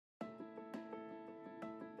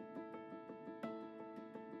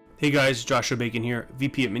Hey guys, Joshua Bacon here,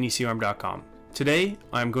 VP at minicarm.com. Today,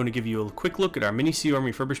 I'm going to give you a quick look at our mini C-arm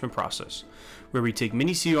refurbishment process, where we take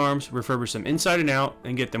mini C-arms, refurbish them inside and out,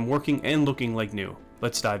 and get them working and looking like new.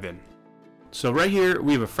 Let's dive in. So right here,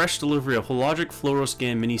 we have a fresh delivery of Hologic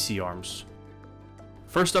Orthoscan mini C-arms.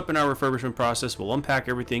 First up in our refurbishment process, we'll unpack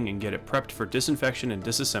everything and get it prepped for disinfection and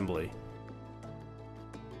disassembly.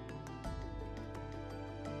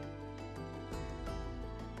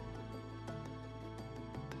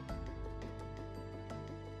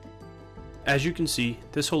 As you can see,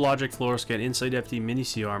 this Hologic Orthoscan Inside FD Mini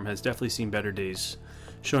C-arm has definitely seen better days,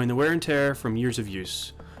 showing the wear and tear from years of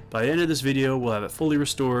use. By the end of this video, we'll have it fully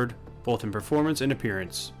restored, both in performance and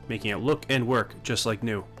appearance, making it look and work just like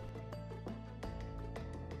new.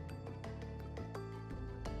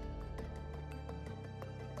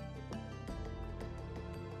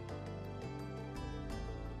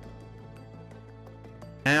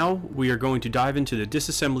 Now, we are going to dive into the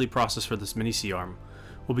disassembly process for this mini C-arm.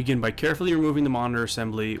 We'll begin by carefully removing the monitor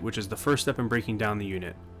assembly, which is the first step in breaking down the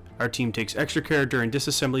unit. Our team takes extra care during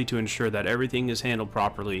disassembly to ensure that everything is handled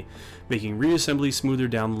properly, making reassembly smoother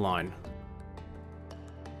down the line.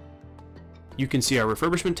 You can see our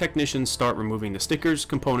refurbishment technicians start removing the stickers,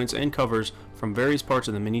 components, and covers from various parts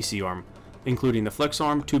of the mini C-arm, including the flex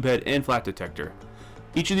arm, tube head, and flat detector.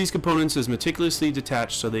 Each of these components is meticulously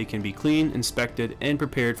detached so they can be cleaned, inspected, and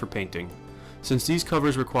prepared for painting. Since these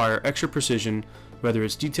covers require extra precision, whether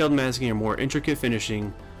it's detailed masking or more intricate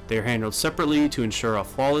finishing, they are handled separately to ensure a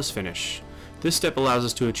flawless finish. This step allows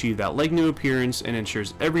us to achieve that like-new appearance and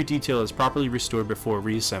ensures every detail is properly restored before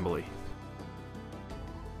reassembly.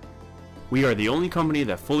 We are the only company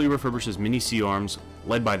that fully refurbishes mini C-arms,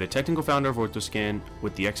 led by the technical founder of Orthoscan,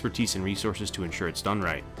 with the expertise and resources to ensure it's done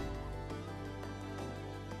right.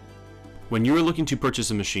 When you are looking to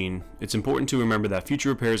purchase a machine, it's important to remember that future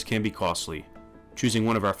repairs can be costly. Choosing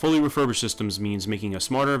one of our fully refurbished systems means making a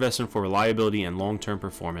smarter investment for reliability and long-term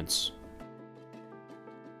performance.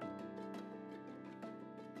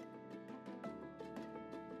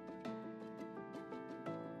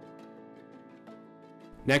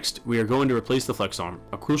 Next, we are going to replace the flex arm,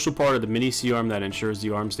 a crucial part of the mini C-arm that ensures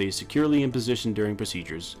the arm stays securely in position during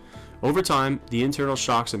procedures. Over time, the internal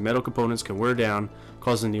shocks and metal components can wear down,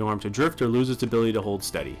 causing the arm to drift or lose its ability to hold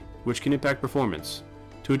steady, which can impact performance.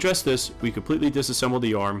 To address this, we completely disassemble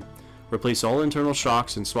the arm, replace all internal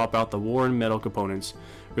shocks, and swap out the worn metal components,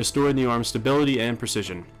 restoring the arm's stability and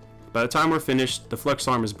precision. By the time we're finished, the flex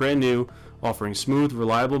arm is brand new, offering smooth,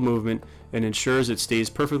 reliable movement, and ensures it stays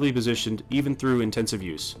perfectly positioned even through intensive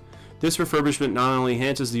use. This refurbishment not only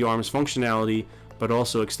enhances the arm's functionality, but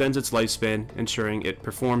also extends its lifespan, ensuring it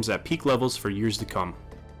performs at peak levels for years to come.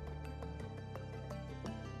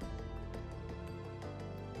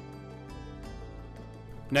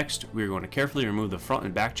 Next, we are going to carefully remove the front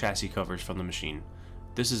and back chassis covers from the machine.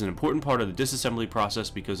 This is an important part of the disassembly process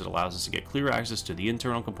because it allows us to get clear access to the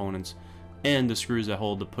internal components and the screws that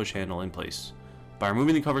hold the push handle in place. By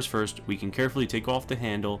removing the covers first, we can carefully take off the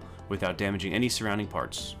handle without damaging any surrounding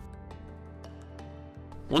parts.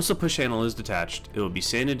 Once the push handle is detached, it will be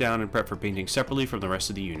sanded down and prepped for painting separately from the rest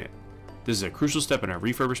of the unit. This is a crucial step in our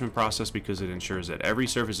refurbishment process because it ensures that every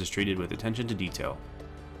surface is treated with attention to detail.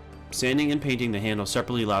 Sanding and painting the handle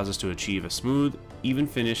separately allows us to achieve a smooth, even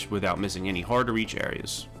finish without missing any hard-to-reach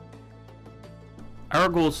areas. Our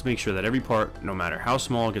goal is to make sure that every part, no matter how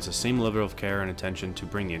small, gets the same level of care and attention to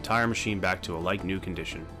bring the entire machine back to a like-new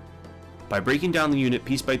condition. By breaking down the unit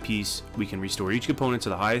piece by piece, we can restore each component to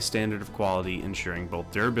the highest standard of quality, ensuring both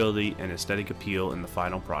durability and aesthetic appeal in the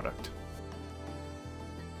final product.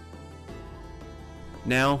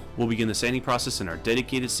 Now, we'll begin the sanding process in our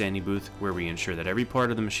dedicated sanding booth, where we ensure that every part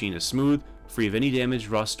of the machine is smooth, free of any damage,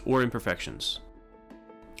 rust, or imperfections.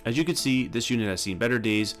 As you can see, this unit has seen better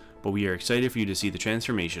days, but we are excited for you to see the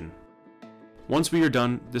transformation. Once we are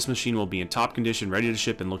done, this machine will be in top condition, ready to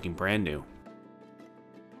ship and looking brand new.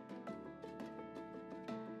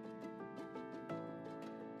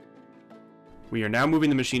 We are now moving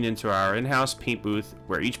the machine into our in-house paint booth,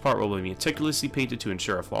 where each part will be meticulously painted to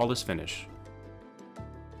ensure a flawless finish.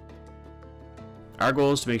 Our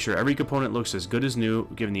goal is to make sure every component looks as good as new,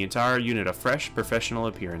 giving the entire unit a fresh, professional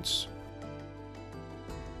appearance.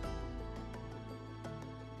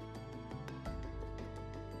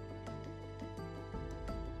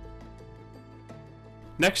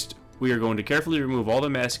 Next, we are going to carefully remove all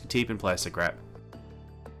the masking tape and plastic wrap.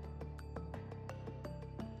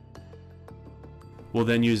 We'll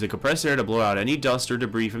then use the compressed air to blow out any dust or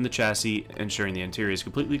debris from the chassis, ensuring the interior is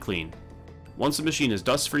completely clean. Once the machine is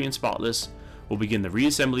dust-free and spotless, we'll begin the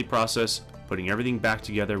reassembly process, putting everything back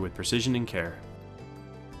together with precision and care.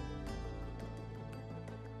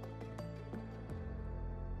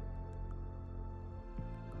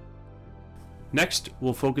 Next,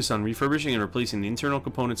 we'll focus on refurbishing and replacing the internal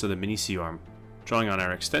components of the mini C-arm. Drawing on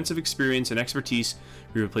our extensive experience and expertise,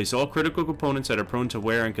 we replace all critical components that are prone to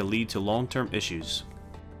wear and can lead to long-term issues.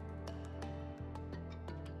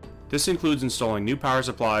 This includes installing new power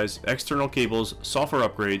supplies, external cables, software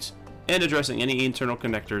upgrades, and addressing any internal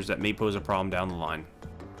connectors that may pose a problem down the line.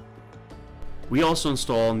 We also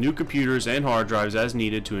install new computers and hard drives as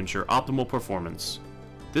needed to ensure optimal performance.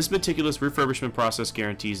 This meticulous refurbishment process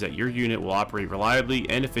guarantees that your unit will operate reliably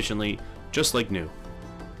and efficiently, just like new.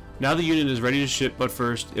 Now the unit is ready to ship, but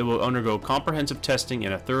first, it will undergo comprehensive testing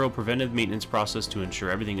and a thorough preventive maintenance process to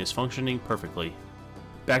ensure everything is functioning perfectly.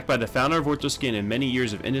 Backed by the founder of Orthoscan and many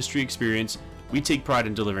years of industry experience, we take pride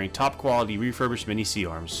in delivering top quality refurbished mini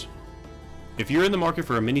C-arms. If you're in the market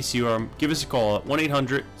for a mini C-arm, give us a call at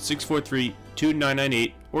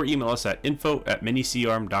 1-800-643-2998 or email us at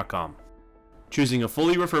info@minicarm.com. Choosing a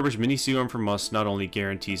fully refurbished mini C-arm from us not only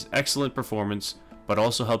guarantees excellent performance, but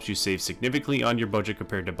also helps you save significantly on your budget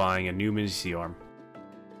compared to buying a new mini C-arm.